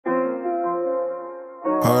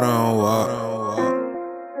Hold on, walk.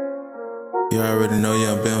 You already know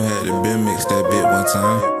Young3imothy had the been mix that bit one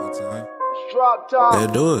time.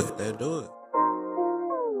 Let's do it.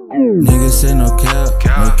 Niggas say no cap,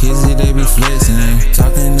 no kizzy, they be flexing.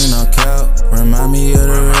 Talking in no cap, remind me of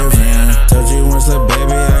the reverend. Told you once, little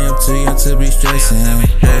baby, I am too young to be stressing.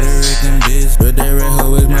 Puerto Rican bitch, but that red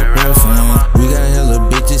hoe is my girlfriend. We got hella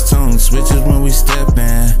bitches, tongue switches when we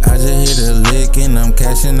steppin'. I just hit a lick and I'm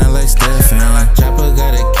cashing out like Stephen. Chopper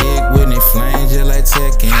got a kick with it flame just like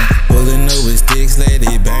Tekken. Pulling up with sticks,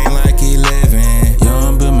 lady bang like 11.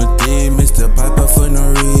 Young3imothy, Mr. Piper for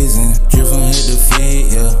no reason. Drip from head to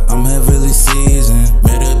feet, yeah, I'm heavily seasoned.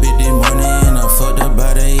 Met a bit this morning and I fucked up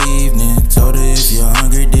by the evening. Told her if you're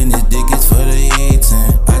hungry, then this dick is for the eating.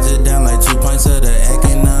 I just down like 2 pints of the act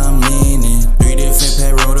and now I'm leaning. 3 different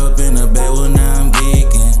pack rolled up in the bag, well now I'm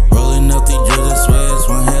geeking. Rolling up these drugs, I swear it's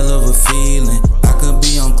one hell of a feeling. I could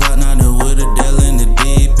be on cloud nine with a Dell in the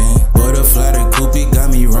deep end. Butterfly the coopy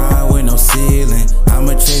got me riding with no ceiling.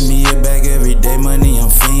 I'ma trade me a bag every day, money I'm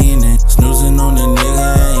fiending. Snoozing on the nigga,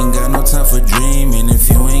 I ain't got no time for dreaming. If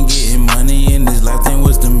you ain't getting money in this life, then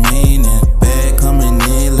what's the meaning? Bag coming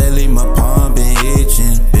in, lately my palm been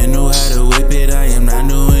itching. Been know how to whip it, I am not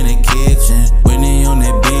new in the kitchen. When he on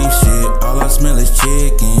that beef shit, all I smell is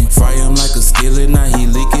chicken. Fry him like a skillet, now he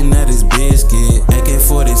leaking out his biscuit.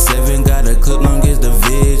 AK-47 got a clip long as the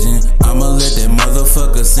vision. I'ma let that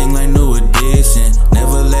motherfucker sing like New Edition.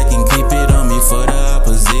 Never lacking, keep it on me for the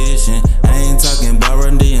opposition. I ain't talking about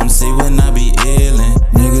Run DMC when I be illin'.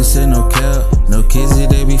 Niggas say no cap, no kizzy,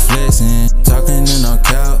 they be flexing. Talking in no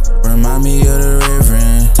cap, remind me of the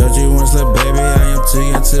reverend. Told you once, little baby, I am too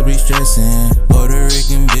young to be stressing. Puerto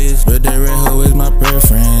Rican bitch, but that red hoe is my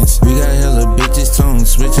preference. We got hella bitches, tongue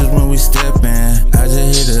switches when we steppin'. I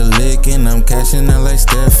just hit a lick and I'm cashing out like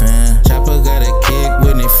Stephen.